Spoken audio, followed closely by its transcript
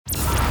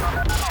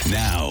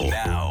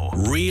Now,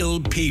 real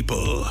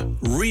people,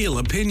 real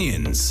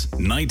opinions.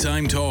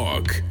 Nighttime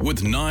talk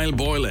with Niall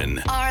Boylan.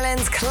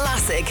 Ireland's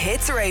classic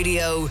hits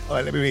radio. All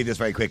right, let me read this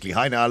very quickly.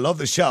 Hi, Niall. I love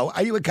the show.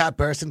 Are you a cat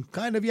person?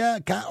 Kind of, yeah.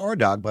 Cat or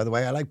dog, by the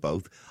way. I like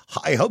both.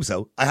 I hope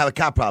so. I have a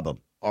cat problem.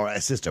 Or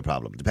a sister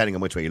problem, depending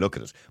on which way you look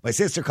at it. My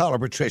sister, call her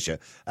Patricia,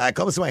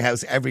 comes to my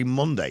house every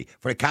Monday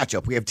for a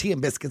catch-up. We have tea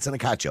and biscuits and a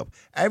catch-up.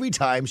 Every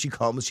time she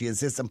comes, she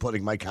insists on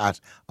putting my cat,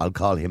 I'll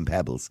call him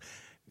Pebbles.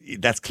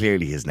 That's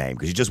clearly his name,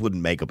 because you just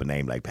wouldn't make up a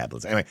name like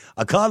Pebbles. Anyway,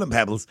 I'll call him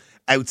Pebbles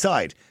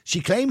outside.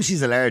 She claims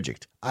she's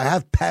allergic. I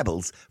have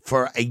Pebbles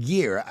for a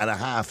year and a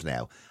half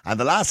now. And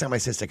the last time my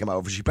sister came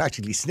over, she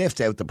practically sniffed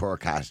out the poor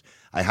cat.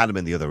 I had him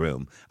in the other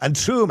room and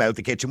threw him out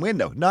the kitchen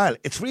window. Niall,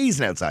 it's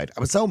freezing outside.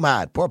 I was so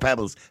mad. Poor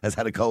Pebbles has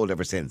had a cold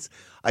ever since.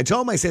 I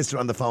told my sister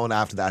on the phone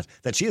after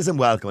that she isn't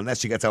welcome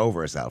unless she gets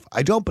over herself.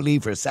 I don't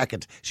believe for a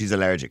second she's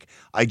allergic.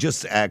 I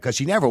just, because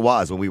she never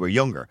was when we were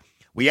younger.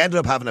 We ended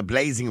up having a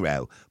blazing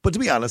row. But to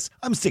be honest,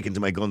 I'm sticking to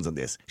my guns on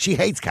this. She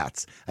hates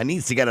cats and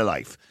needs to get a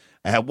life.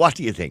 What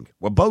do you think?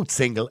 We're both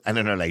single and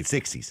in our late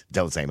 60s.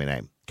 Don't say my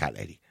name. Cat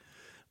lady.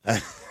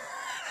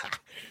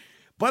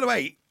 By the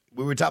way,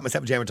 myself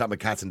and Jane were talking about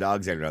cats and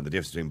dogs earlier on, the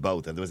difference between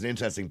both. And there was an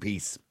interesting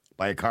piece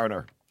by a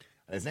coroner.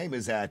 And his name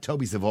is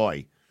Toby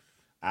Savoy.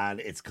 And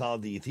it's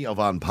called the Theo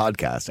Von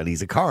Podcast. And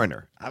he's a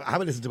coroner.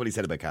 Have a listen to what he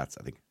said about cats,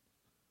 I think.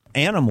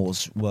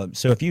 Animals, well,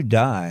 so if you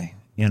die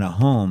in a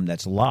home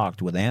that's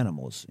locked with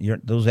animals,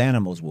 those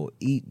animals will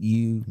eat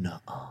you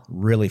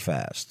really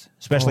fast,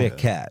 especially a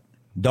cat.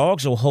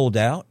 Dogs will hold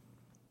out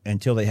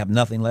until they have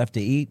nothing left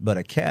to eat, but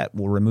a cat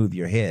will remove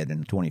your head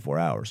in 24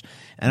 hours.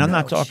 And I'm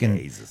not talking,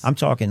 Jesus. I'm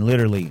talking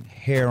literally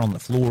hair on the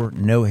floor,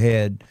 no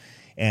head,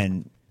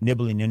 and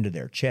nibbling into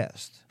their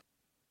chest.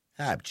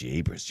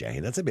 Jeepers, Jay,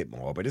 that's a bit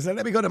morbid, isn't it?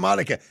 Let me go to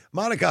Monica.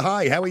 Monica,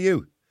 hi, how are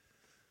you?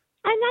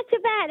 I'm not too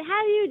bad. How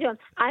are you doing?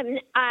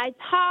 I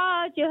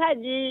thought you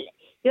had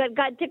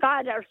gone to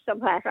God or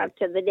somewhere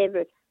after the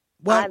devil.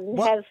 Why do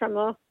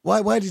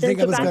you think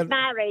I was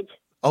married?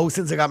 Oh,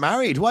 since I got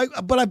married? Why?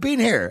 But I've been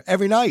here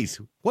every night.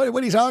 What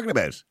are you talking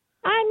about?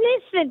 I'm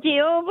listening to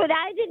you, but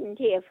I didn't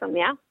hear from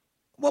you.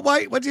 Well,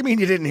 why? What do you mean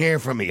you didn't hear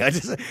from me?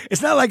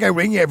 It's not like I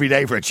ring you every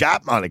day for a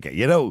chat, Monica,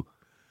 you know.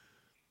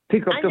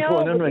 Pick up the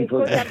phone and ring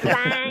for it. You could have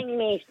rang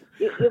me.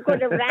 You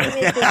could have rang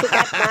me since you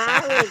got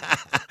married.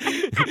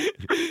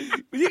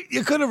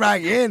 You could have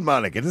rang in,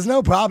 Monica. There's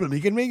no problem.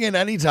 You can ring in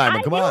any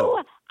time. Come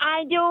on.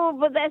 I do,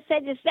 but they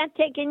said it's not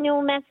taking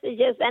new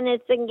messages and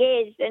it's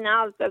engaged in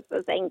all sorts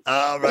of things.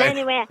 All right. But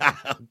anyway,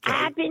 okay.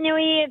 Happy New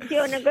Year to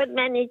you and a good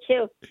many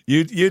too.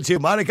 You too,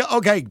 Monica.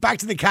 Okay, back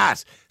to the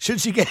cat. Should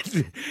she get...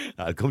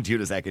 I'll come to you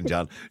in a second,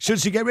 John.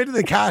 Should she get rid of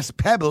the cat,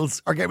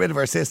 Pebbles, or get rid of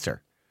her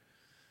sister?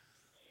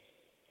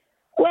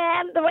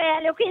 Well, the way I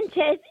look into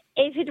it,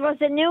 if it was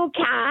a new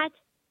cat,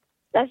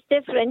 that's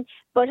different.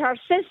 But her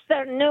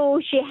sister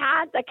knew she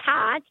had the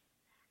cat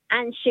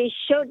and she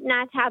should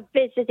not have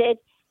visited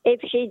if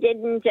she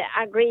didn't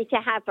agree to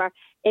have her,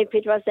 if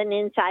it was an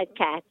inside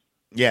cat.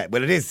 Yeah,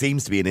 well,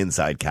 seems to be an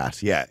inside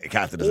cat. Yeah, a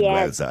cat that doesn't go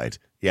outside.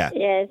 Yeah,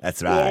 yes,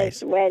 that's right.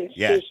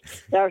 Yes,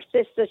 well, her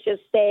sister should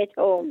stay at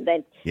home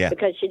then,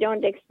 because she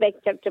don't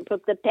expect her to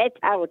put the pet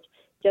out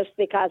just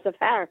because of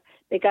her,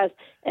 because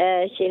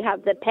she'll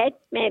have the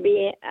pet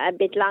maybe a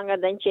bit longer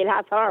than she'll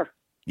have her.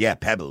 Yeah,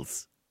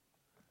 Pebbles.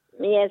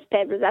 Yes,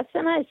 Pebbles. That's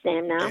a nice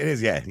name now. It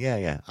is, yeah.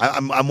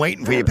 I'm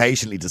waiting for you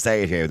patiently to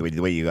say it here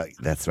the way you got.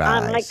 That's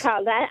right. I might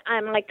call that.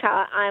 I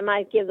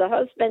might give the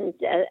husband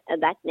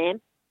that name.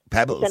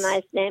 Pebbles. It's a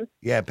nice name.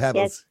 Yeah,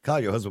 Pebbles. Yes. Call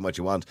your husband what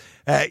you want.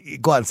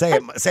 Go on, say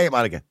it,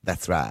 Monica.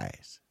 That's right.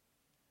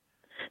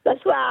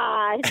 That's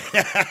right.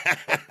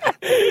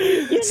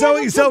 You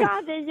never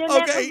forgot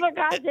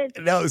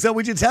it. No, so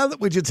would you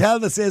tell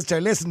the sister,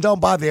 listen, don't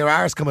bother your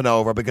arse coming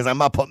over because I'm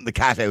not putting the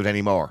cat out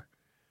anymore?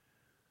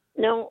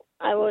 No,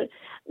 I would.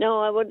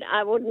 No,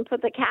 I wouldn't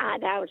put the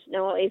cat out.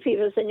 No, if he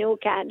was a new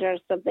cat or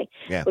something.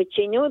 Yeah. But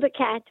she knew the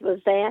cat was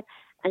there,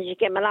 and she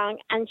came along.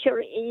 And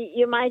sure,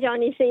 you might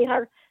only see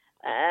her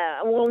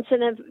once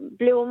in a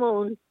blue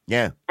moon.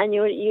 Yeah. And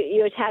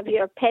you'd have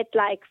your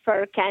pet-like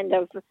fur kind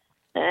of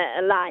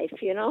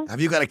life, you know.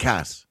 Have you got a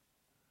cat?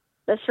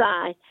 That's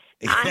right.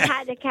 I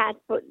had a cat,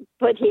 but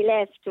he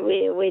left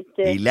with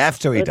he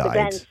left or he died? The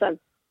grandson.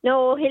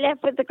 No, he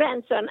left with the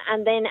grandson,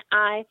 and then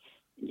I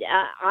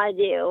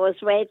was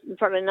waiting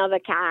for another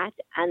cat,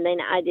 and then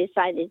I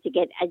decided to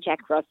get a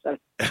Jack Russell.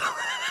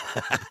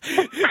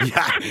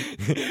 Yeah,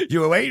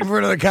 you were waiting for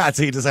another cat,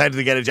 so you decided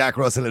to get a Jack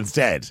Russell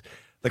instead.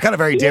 They're kind of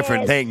very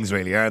different things,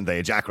 really, aren't they?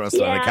 A Jack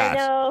Russell and a cat.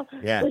 I know.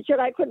 Yeah, but sure,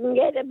 I couldn't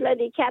get a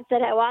bloody cat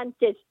that I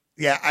wanted.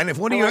 Yeah, and if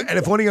one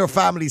of your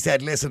family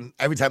said, listen,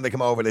 every time they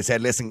come over, they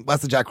said, listen,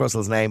 what's the Jack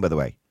Russell's name, by the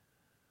way?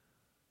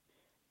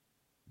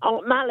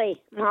 Oh,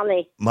 Molly.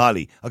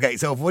 Okay,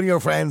 so if one of your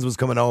friends was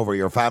coming over,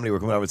 your family were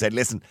coming over and said,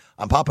 listen,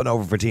 I'm popping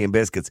over for tea and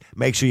biscuits.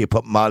 Make sure you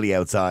put Molly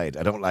outside.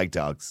 I don't like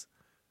dogs.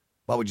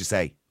 What would you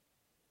say?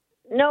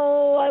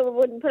 No, I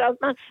wouldn't put out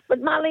Molly.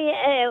 But Molly,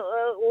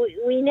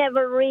 we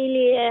never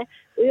really,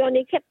 we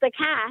only kept the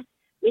cat.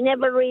 we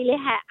never really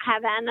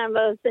have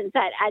animals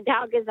inside. Our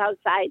dog is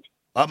outside.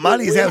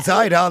 Molly's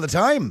outside all the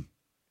time.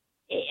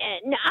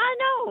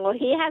 No,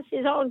 he has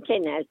his own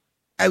kennel.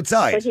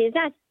 Outside? But he's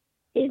not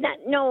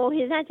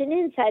an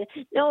inside.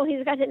 No,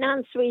 he's got an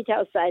ensuite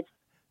outside.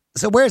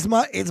 So it's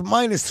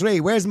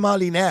 -3. Where's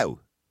Molly now?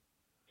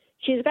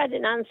 She's got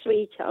an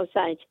ensuite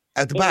outside.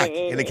 Out the back,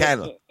 in a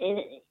kennel?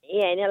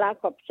 In a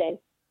lock-up cell.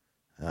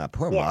 Ah,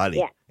 poor Molly.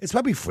 Yeah. It's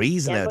probably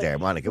freezing out there,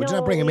 Monica. Would you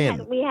not bring him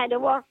in? We had a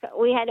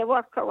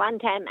worker one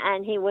time,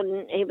 and he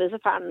wouldn't. He was a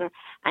foreigner,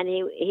 and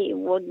he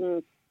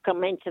wouldn't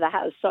come into the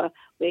house. So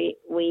we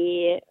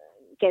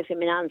gave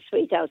him an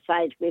ensuite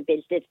outside. We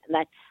built it,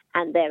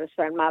 and there's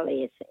where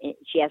Molly is.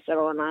 She has her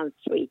own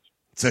ensuite.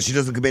 So she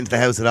doesn't come into the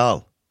house at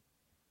all?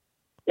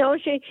 No,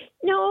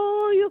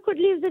 you could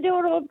leave the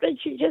door open.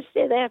 She'll just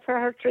stay there for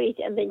her treat,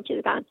 and then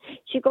she's gone.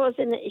 She goes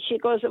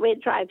away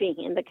driving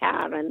in the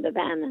car and the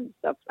van and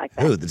stuff like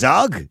that. Who, the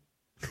dog?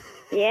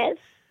 Yes.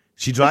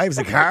 She drives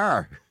a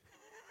car.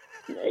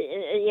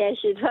 Yeah,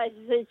 she drives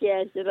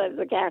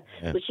the car,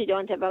 but she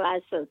don't have a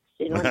license.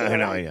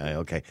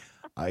 Okay.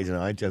 I don't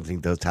know. I don't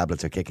think those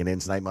tablets are kicking in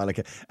tonight,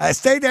 Monica.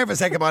 Stay there for a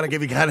second, Monica,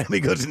 if you can. Let me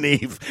go to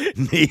Niamh.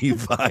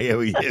 Niamh, hi, how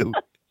are you?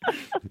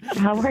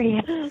 How are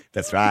you?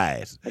 That's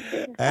right.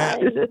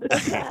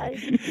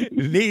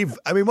 Niamh,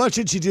 I mean, what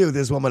should she do,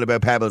 this woman,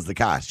 about Pebbles the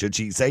cat? Should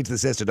she say to the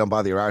sister, don't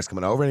bother your arse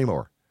coming over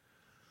anymore?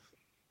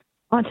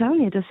 I'm telling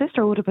you, the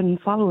sister would have been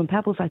following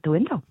Pebbles out the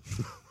window.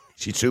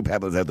 She threw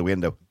Pebbles out the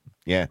window.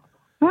 Yeah.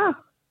 Ah,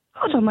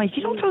 God almighty,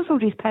 you don't throw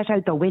somebody's pet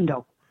out the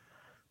window.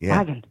 Yeah.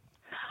 Wagon.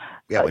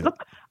 Yeah,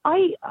 Look,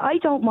 I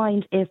don't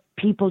mind if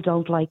people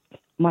don't like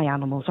my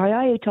animals.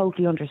 I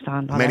totally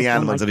understand. How many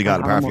animals have you got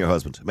apart from your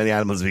husband? How many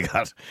animals have you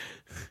got?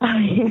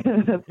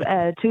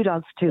 2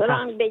 dogs, 2 cats.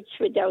 Wrong bitch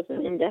without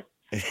Linda.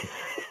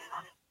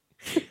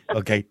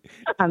 Okay.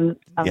 And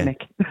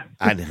Mick.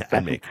 And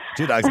Mick.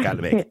 2 dogs, cat,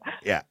 and Mick.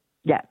 Yeah.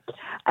 Yeah.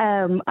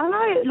 And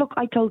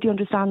I totally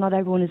understand not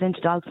everyone is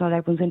into dogs, not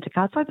everyone's into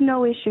cats. I have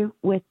no issue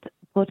with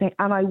putting,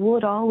 and I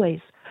would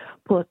always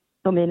put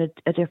them in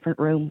a different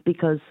room,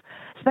 because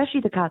especially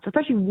the cats,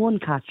 especially one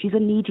cat, she's a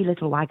needy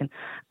little wagon,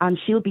 and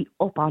she'll be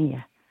up on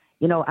you,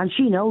 and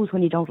she knows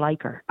when you don't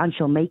like her, and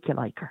she'll make you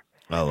like her.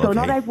 Oh, okay. So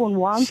not everyone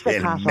wants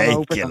the cat all over She'll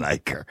make you them.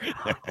 like her.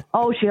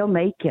 Oh, she'll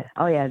make you.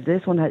 Oh yeah,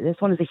 this one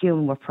is a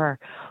human with fur.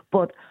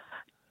 But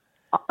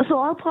so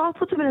I'll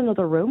put them in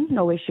another room,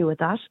 no issue with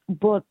that.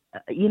 But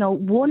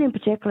one in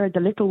particular,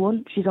 the little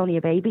one, she's only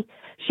a baby.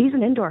 She's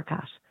an indoor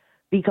cat,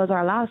 because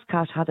our last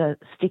cat had a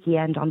sticky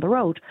end on the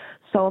road.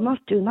 So I'm not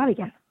doing that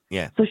again.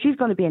 Yeah. So she's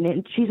going to be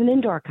she's an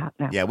indoor cat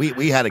now. Yeah,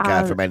 we had a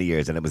cat for many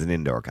years, and it was an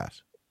indoor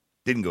cat.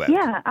 Didn't go out.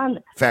 Yeah, and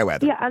fair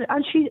weather. Yeah,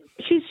 and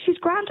she's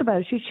grand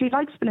about it. She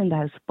likes being in the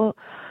house, but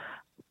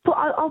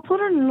I'll put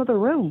her in another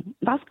room.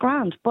 That's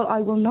grand, but I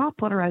will not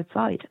put her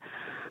outside.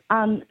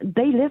 And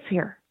they live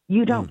here.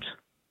 You don't.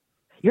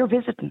 You're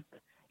visiting.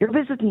 You're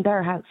visiting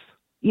their house.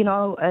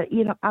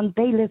 And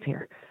they live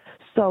here.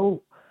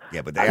 So.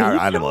 Yeah, but they are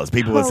animals.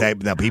 People will say,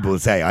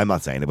 I'm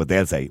not saying it, but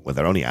they'll say, well,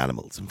 they're only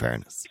animals, in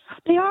fairness.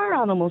 They are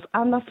animals,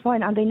 and that's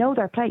fine, and they know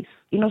their place.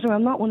 So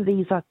I'm not one of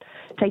these that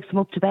takes them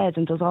up to bed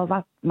and does all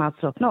that mad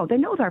stuff. No, they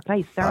know their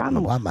place. They're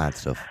animals. What mad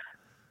stuff?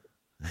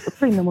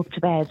 Bring them up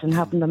to bed and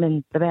having them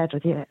in the bed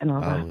with you and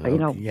all that.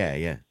 Okay.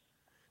 Yeah.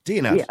 Do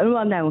you not?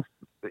 Yeah,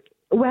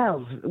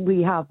 well,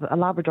 we have a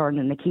Labrador and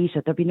a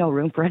Nikita. There'd be no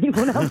room for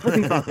anyone else if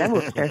we brought them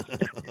upstairs.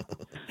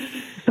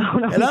 So,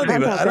 no, a lot of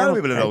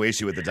people have no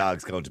issue with the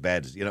dogs going to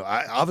bed.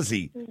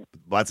 Obviously,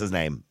 what's his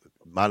name?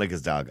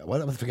 Monica's dog.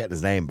 What am I forgetting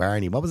his name?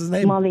 Barney. What was his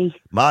name? Molly.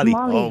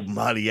 Oh,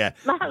 Molly, yeah.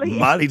 Molly.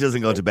 Molly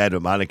doesn't go to bed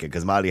with Monica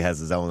because Molly has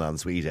his own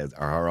ensuite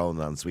or her own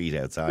ensuite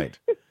outside.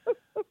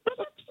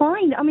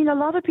 Fine. I mean, a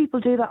lot of people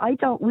do that.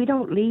 We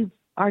don't leave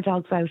our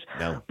dogs out.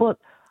 No. But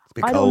It's a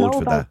bit I don't cold know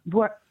for about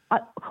that. I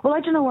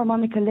don't know where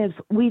Monica lives.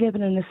 We live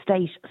in an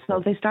estate,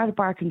 so they started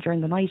barking during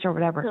the night or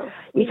whatever. No,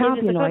 you can't live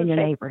in be the annoying your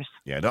country. neighbours.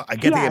 Yeah, I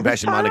get the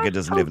impression that's Monica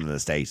doesn't live in an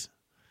estate.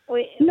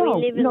 We No,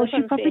 live in the she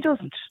country. probably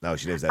doesn't. No,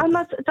 she lives out And in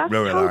that's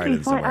rural totally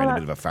Ireland fine. somewhere in a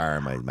bit of a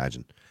farm, I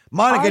imagine.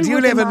 Monica, do you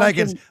would live in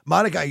imagine-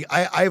 Monica,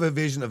 I have a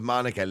vision of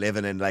Monica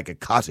living in like a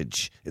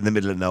cottage in the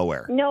middle of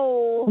nowhere.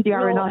 No, You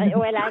are in Ireland.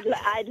 well,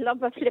 I'd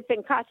love a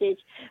flipping cottage.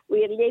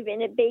 We live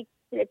in a big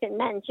flipping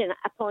mansion,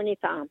 a pony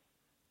farm.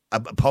 A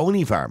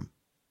pony farm?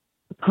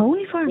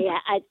 Pony farm? Yeah,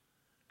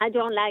 I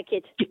don't like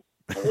it. We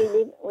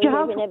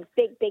live in a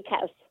big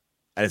house.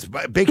 And it's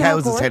big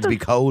houses tend to be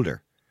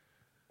colder.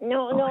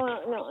 No.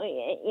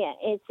 Yeah,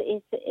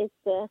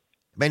 it's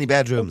Many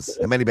bedrooms.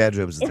 How many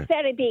bedrooms is it's there?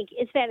 very big.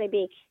 It's very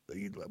big.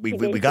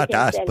 We got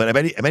that, but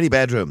how many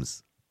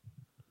bedrooms?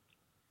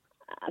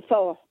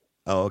 4.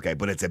 Oh, okay,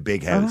 but it's a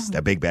big house.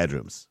 They're big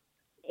bedrooms.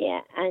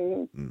 Yeah,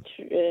 and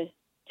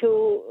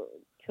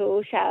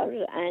two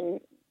showers and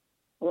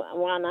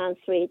one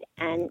ensuite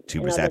and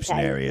 2 reception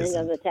areas.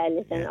 Another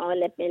toilet, and all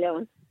let me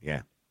alone.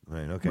 Yeah,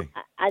 right, okay.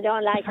 I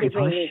don't like it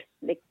really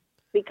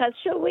because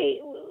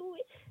we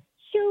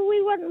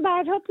wouldn't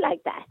buy it up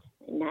like that,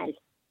 Niall.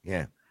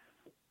 Yeah.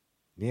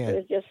 It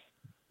was just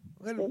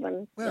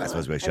Well, I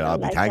suppose we should all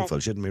be thankful,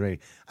 shouldn't we, really?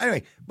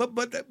 Anyway, but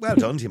well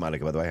done to you,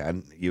 Monica, by the way,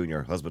 and you and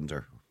your husband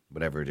or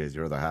whatever it is,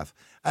 your other half.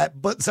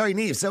 But sorry,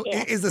 Niamh. So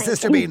is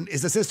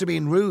the sister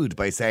being rude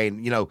by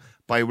saying,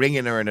 by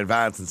ringing her in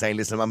advance and saying,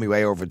 "Listen, I'm on my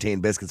way over tea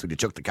and biscuits. Would you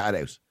chuck the cat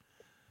out?"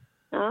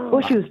 Oh.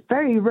 Well, she was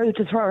very rude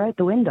to throw her out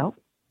the window.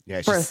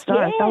 Yeah, for a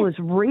start, that was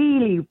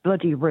really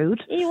bloody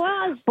rude. He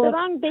was. The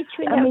wrong bitch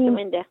went out the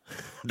window.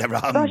 The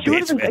wrong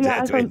bitch went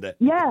out the window.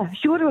 Yeah,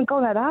 she would have been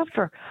going out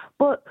after.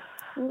 But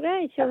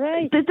right.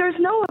 There's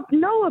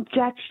no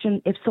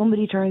objection if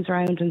somebody turns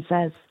around and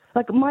says,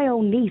 like, my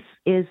own niece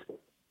is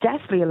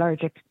deathly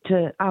allergic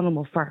to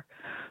animal fur.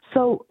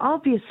 So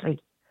obviously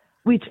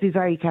we'd be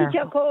very careful. He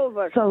took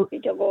over.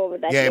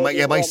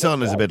 That. My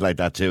son is a bit like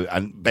that too.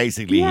 And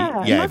basically,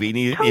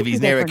 if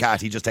he's near a cat,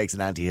 he just takes an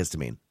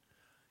antihistamine.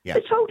 Yeah.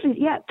 It's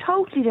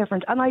totally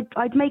different. And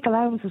I'd make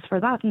allowances for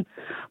that.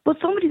 But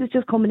somebody that's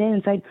just coming in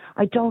and saying,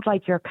 "I don't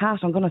like your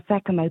cat, I'm going to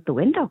feck him out the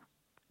window."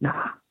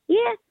 Nah.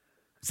 Yeah.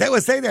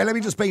 Stay there. Let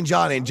me just bring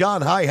John in.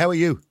 John, hi, how are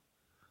you?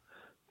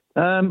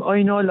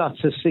 I know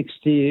lots of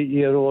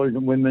 60-year-old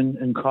women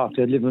in Cork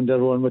that live on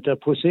their own with their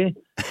pussy.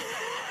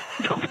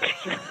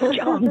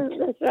 John.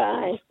 That's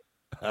right.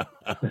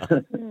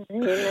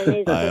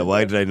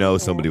 Why did I know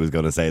somebody was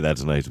going to say that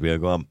tonight? We'll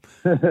go on.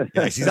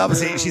 Yeah,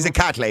 she's a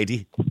cat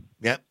lady.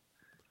 Yeah.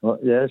 Oh,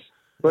 yes.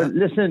 Well,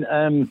 listen,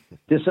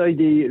 this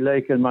idea,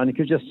 like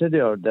Monica just said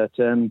there,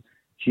 that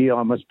she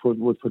almost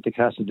would put the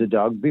cat and the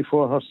dog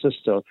before her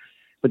sister.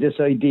 But this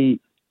idea,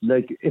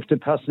 like, if the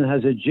person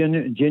has a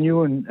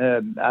genuine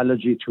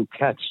allergy to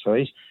cats,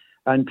 right?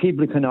 And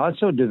people can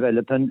also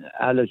develop an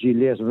allergy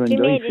later in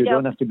life. You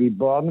don't have to be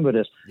born with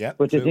it. Yeah,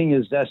 but the thing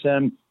is that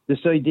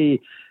this idea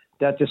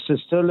that the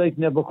sister, like,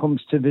 never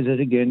comes to visit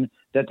again,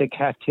 that the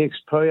cat takes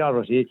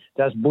priority,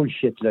 that's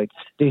bullshit. Like,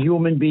 the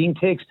human being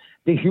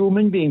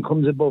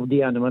comes above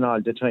the animal all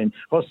the time.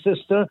 Her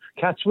sister,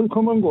 cats will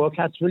come and go,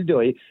 cats will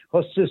die.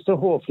 Her sister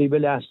hopefully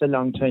will last a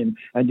long time,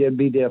 and they'll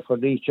be there for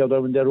each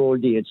other when they're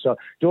old age. So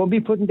don't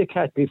be putting the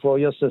cat before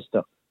your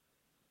sister.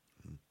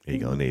 Here you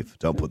go, Niamh.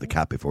 Don't put the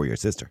cat before your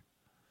sister.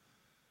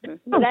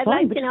 But I'd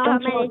like to know how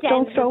many times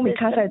don't throw my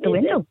cat out the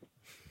window.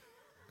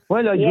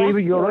 Well, I agree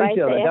with you right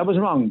there. That was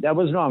wrong.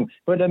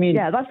 But I mean,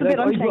 yeah, that's the bit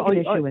I'm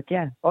taking issue with.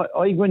 Yeah,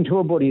 I went to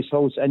a buddy's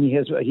house and he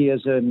has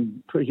a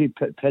pretty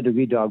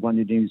pedigree dog, one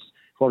of these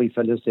furry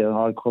fellas there,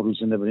 all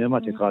cuddles and everything,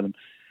 what you call him.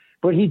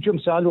 But he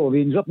jumps all over.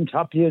 He's up on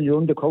top here,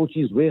 on the couch.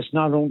 He's racing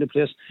all around the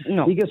place.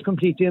 No. He gets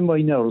completely in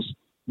my nerves.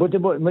 But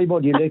my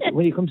buddy, like,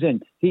 when he comes in,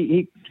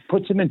 he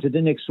puts him into the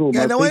next room.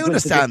 Yeah, no, I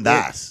understand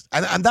that.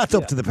 And that's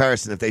up to the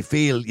person if they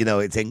feel,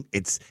 it's an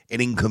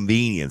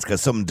inconvenience,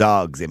 because some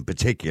dogs in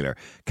particular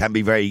can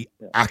be very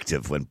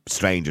active when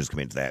strangers come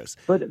into the house.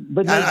 But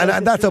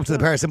and that's up to the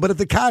person. But if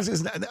the cat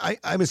is,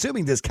 I'm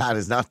assuming this cat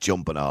is not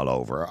jumping all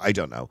over. I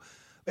don't know.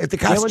 If the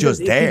cat's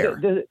just there.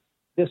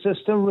 The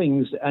sister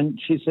rings and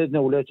she said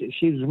no, that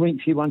she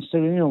wants to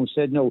ring home,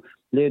 said no,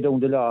 lay down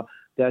the law.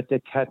 That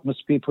the cat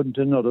must be put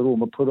into another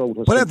room or put out.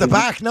 Put at the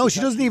back? No, she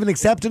doesn't even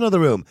accept another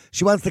room.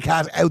 She wants the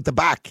cat out the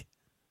back.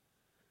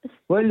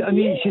 Well, I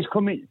mean, she's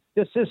coming.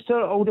 The sister,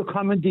 out of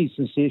common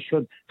decency,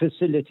 should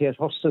facilitate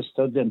her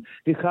sister then,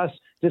 because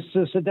the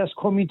sister that's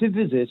coming to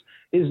visit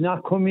is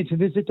not coming to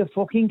visit the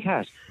fucking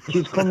cat.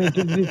 She's coming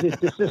to visit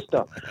the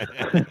sister.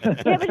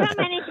 Yeah, but how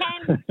many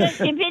times does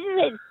she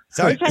visit?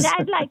 Sorry, that's what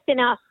I'd like to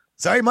know.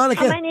 Sorry,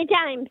 Monica. How many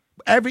times?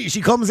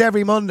 She comes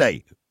every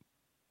Monday.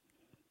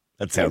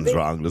 That sounds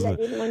wrong, doesn't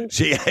it?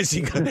 She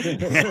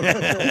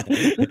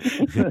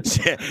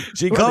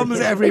comes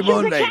every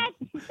Monday.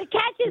 The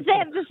cat is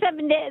there for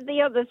 7 days,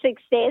 the other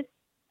 6 days.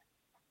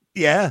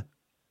 Yeah,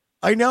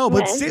 I know,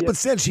 but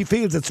still she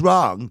feels it's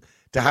wrong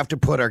to have to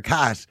put her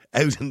cat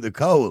out in the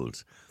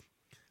cold.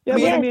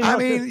 Yeah, I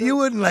mean, you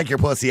wouldn't like your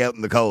pussy out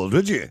in the cold,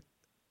 would you?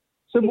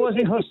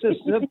 Supposing her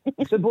sister,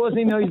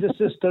 the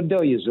sister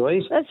dies,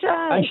 right? That's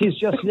right. And she's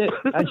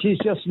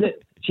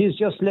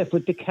just left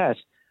with the cat.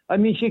 I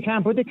mean, she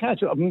can't put the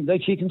cat up.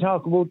 Like, she can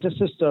talk about the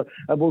sister,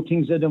 about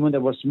things they done when they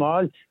were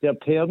small, their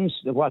parents,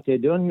 what they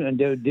done and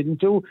they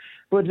didn't do.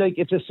 But, like,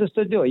 if the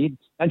sister died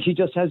and she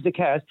just has the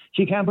cat,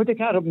 she can't put the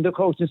cat up in the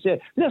couch and say,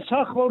 let's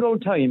talk about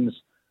old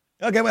times.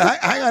 Okay, well,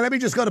 hang on. Let me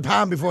just go to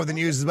Pam before the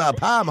news as well.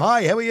 Pam,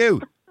 hi, how are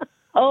you?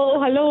 Oh,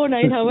 hello,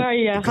 Niall. How are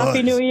you? Good.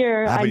 Happy New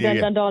Year.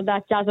 And all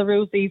that jazz of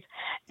Roosies.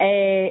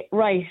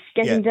 Right,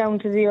 getting down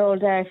to the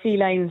old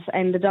felines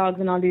and the dogs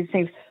and all these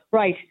things.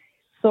 Right.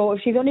 So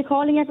if she's only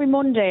calling every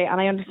Monday, and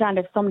I understand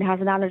if somebody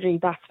has an allergy,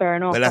 that's fair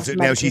enough. Well,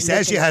 now, she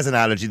says she has an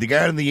allergy. The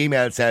girl in the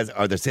email says,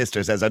 or the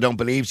sister says, I don't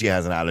believe she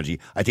has an allergy.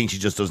 I think she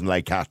just doesn't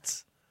like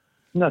cats.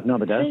 Not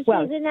it does.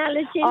 Well, an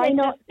allergy, I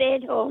know. Stay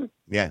at home.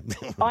 Yeah.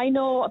 I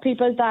know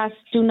people that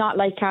do not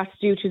like cats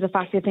due to the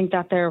fact they think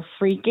that they're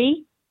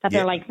freaky, that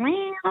they're like,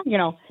 meow,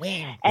 meow.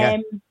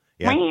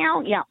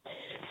 Yeah.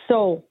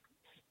 So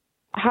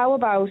how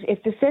about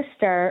if the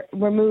sister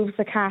removes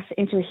the cat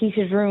into a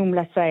heated room,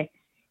 let's say,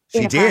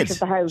 She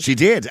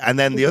did. And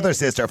then the other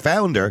sister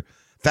found the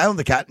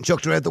cat and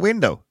chucked her out the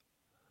window.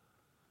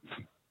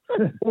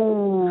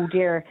 Oh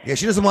dear. Yeah,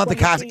 she doesn't want the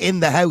cat in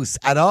the house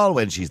at all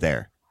when she's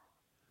there.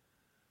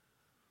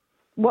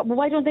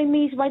 Why don't they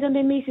meet? Why don't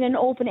they meet in an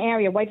open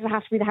area? Why does it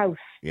have to be the house?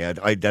 Yeah,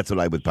 that's what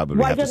I would probably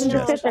Why have to doesn't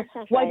the suggest.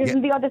 sister? Why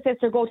doesn't the other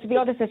sister go to the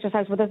other sister's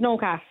house where there's no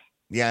cat?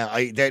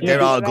 Yeah,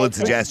 they're all good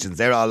suggestions.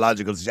 They're all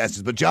logical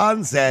suggestions. But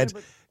John said,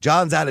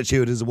 John's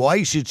attitude is,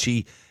 why should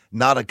she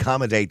not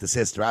accommodate the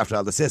sister? After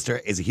all, the sister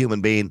is a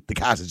human being. The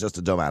cat is just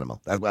a dumb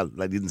animal. Well,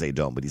 I didn't say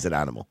dumb, but he said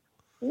animal.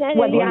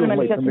 Well, the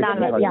animal is just an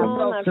animal.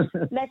 Yeah. So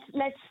let's.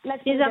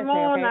 She's a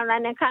moaner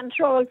and a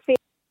control freak.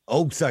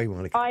 Oh, sorry,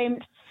 Monica.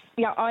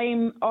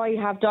 I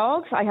have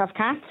dogs. I have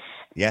cats.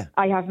 Yeah.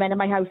 I have men in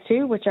my house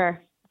too, which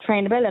are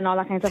trainable and all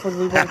that kind of stuff.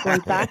 We won't go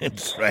into that.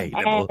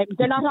 Trainable.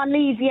 They're not on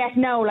leads yet.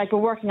 No, like we're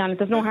working on it.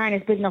 There's no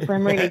harness big enough for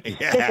him, really.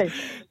 Yeah. Listen.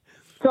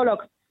 So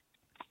look,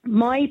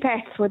 my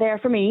pets were there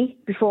for me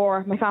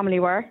before my family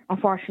were.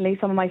 Unfortunately,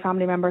 some of my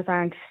family members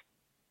aren't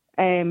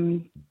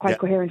quite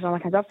coherent and all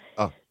that kind of stuff.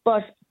 Oh.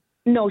 But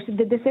no, so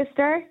the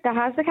sister that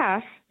has the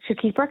cat should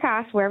keep her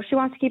cat wherever she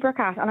wants to keep her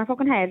cat, on her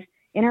fucking head,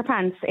 in her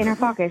pants, in her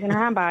pocket, in her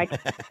handbag,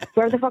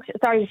 wherever the fuck.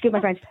 Sorry, excuse my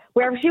French.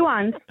 Wherever she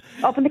wants,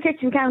 up on the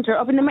kitchen counter,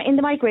 up in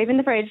the microwave, in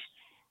the fridge.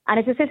 And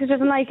if the sister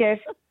doesn't like it,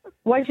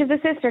 why should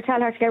the sister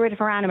tell her to get rid of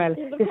her animal?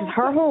 This is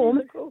her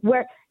home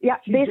where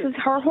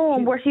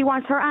she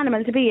wants her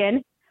animal to be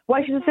in.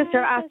 Why should the sister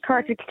ask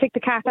her to kick the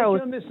cat out?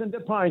 You're missing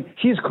the point.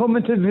 She's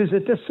coming to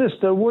visit the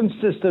sister. One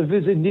sister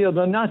visiting the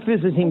other, not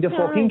visiting the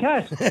fucking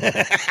cat. She's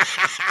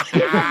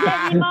a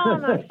bloody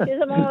moaner. She's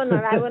a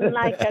moaner. I wouldn't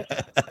like it.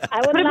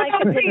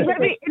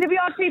 It'd be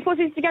all three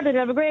pussies together. They'd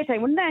have a great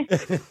time, wouldn't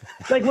they?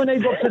 Like when I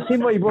go to see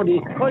my buddy.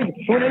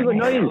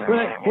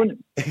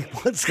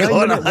 What's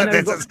going on?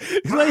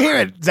 Do I hear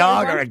a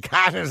dog or a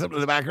cat or something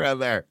in the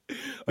background there?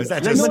 Or is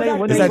that just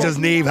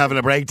Niamh having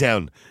a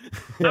breakdown?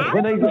 Yeah,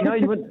 when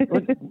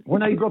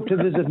I go up to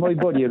visit my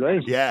buddy,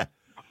 right? Yeah.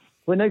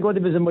 When I go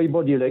to visit my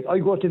buddy, like, I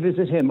go to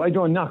visit him. I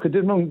don't knock at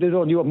the door. They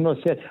don't open up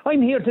and say,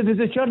 I'm here to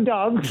visit your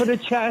dog for a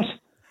chat.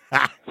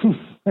 But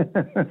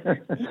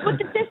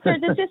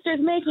the sister's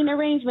making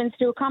arrangements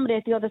to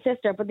accommodate the other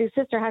sister, but the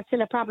sister has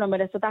still a problem with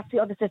it, so that's the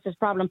other sister's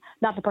problem,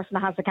 not the person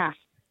that has the cat.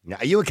 Now,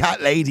 are you a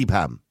cat lady,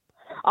 Pam?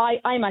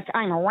 I'm a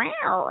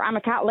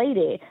cat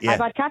lady. Yeah. I've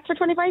had cats for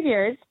 25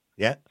 years.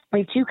 Yeah. We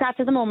have 2 cats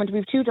at the moment. We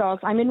have 2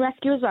 dogs. I'm in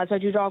rescue as well, so I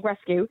do dog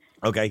rescue.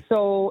 Okay.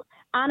 So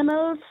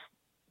animals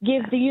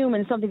give the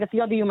human something that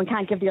the other human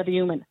can't give the other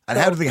human. And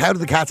how do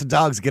the cats and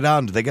dogs get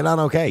on? Do they get on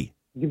okay?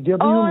 Give the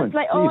other human. It's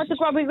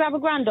like, we grab a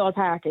grand old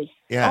party.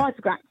 Yeah. Oh, it's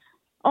grand.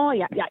 Oh,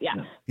 yeah.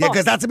 Yeah,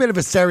 because that's a bit of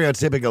a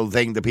stereotypical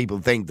thing that people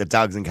think that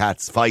dogs and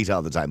cats fight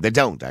all the time. They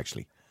don't,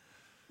 actually.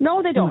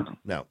 No, they don't.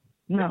 No.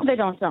 They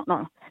don't.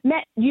 No.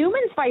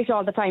 Humans fight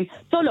all the time.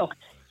 So look,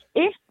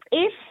 if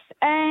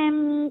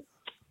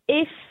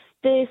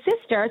the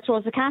sister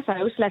throws the cat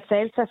out, let's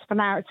say, it's a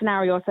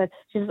scenario, said,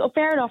 she says, oh,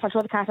 fair enough, I'll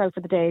throw the cat out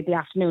for the day, the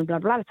afternoon, blah,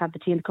 blah, let's have the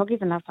tea and the cookies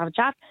and let's have a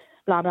chat,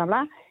 blah, blah,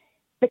 blah.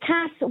 The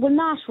cat will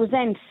not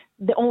resent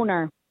the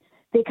owner.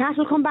 The cat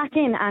will come back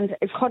in and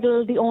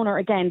cuddle the owner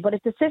again. But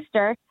if the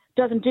sister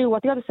doesn't do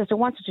what the other sister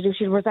wants her to do,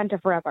 she'll resent her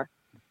forever.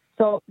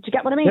 So, do you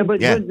get what I mean?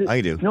 Yeah,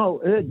 I do.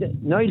 No,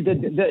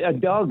 a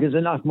dog is a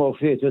lot more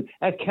faithful.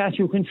 A cat,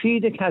 you can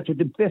feed a cat with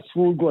the best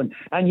food going,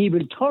 and he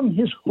will turn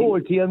his whole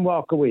to you and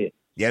walk away.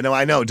 Yeah, no,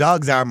 I know.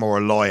 Dogs are more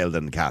loyal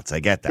than cats. I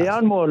get that. They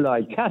are more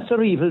loyal. Cats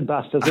are evil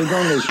bastards. They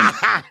don't listen.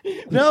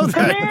 No,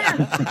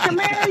 Come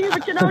here, you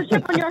put your old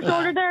chip on your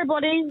shoulder there,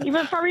 buddy. You've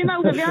a furry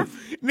mouth, have you?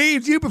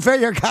 Niamh, do you prefer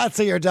your cats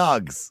or your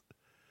dogs?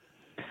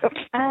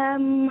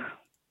 You're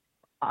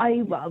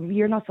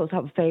not supposed to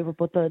have a favourite,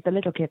 but the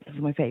little kitten is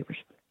my favourite.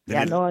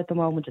 At the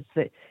moment it's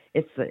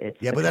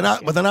yeah, but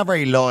they're not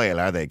very loyal,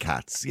 are they,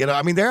 cats? You know,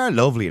 I mean, they are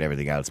lovely and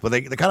everything else, but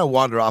they kind of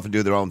wander off and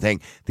do their own thing.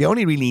 They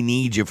only really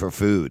need you for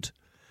food.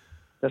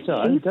 That's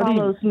all. He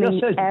follows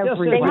me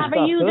everywhere. They have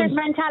a user's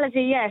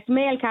mentality, yes.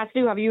 Male cats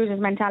do have a user's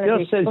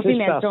mentality, but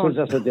females don't.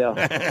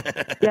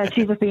 Yeah,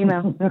 she's a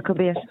female. That could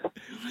be it.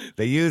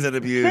 They use and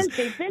abuse.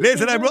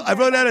 Listen, I've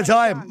run out of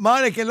time.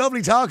 Monica,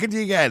 lovely talking to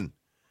you again.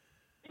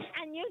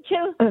 And you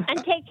too.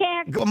 And take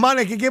care.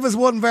 Monica, give us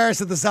one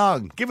verse of the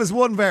song. Give us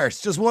one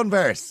verse. Just one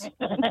verse.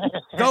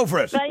 Go for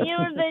it. But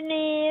you're the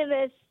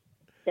nearest,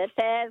 the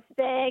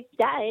perfect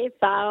I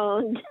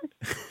found.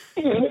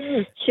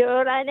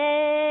 Sure, I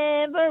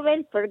never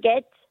will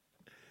forget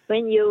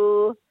when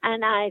you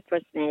and I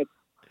first met.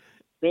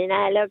 When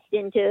I looked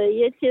into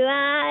your 2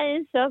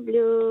 eyes so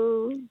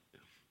blue.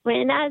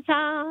 When I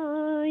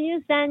saw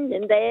you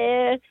standing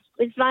there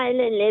with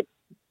smiling lips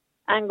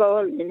and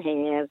golden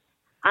hair.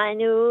 I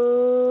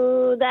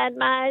knew that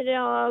my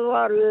whole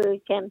world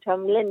came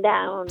tumbling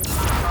down.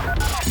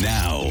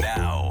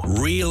 Now,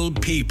 real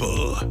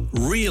people,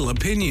 real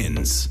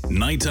opinions.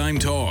 Nighttime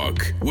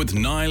Talk with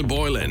Niall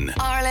Boylan.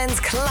 Ireland's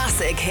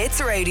Classic Hits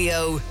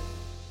Radio.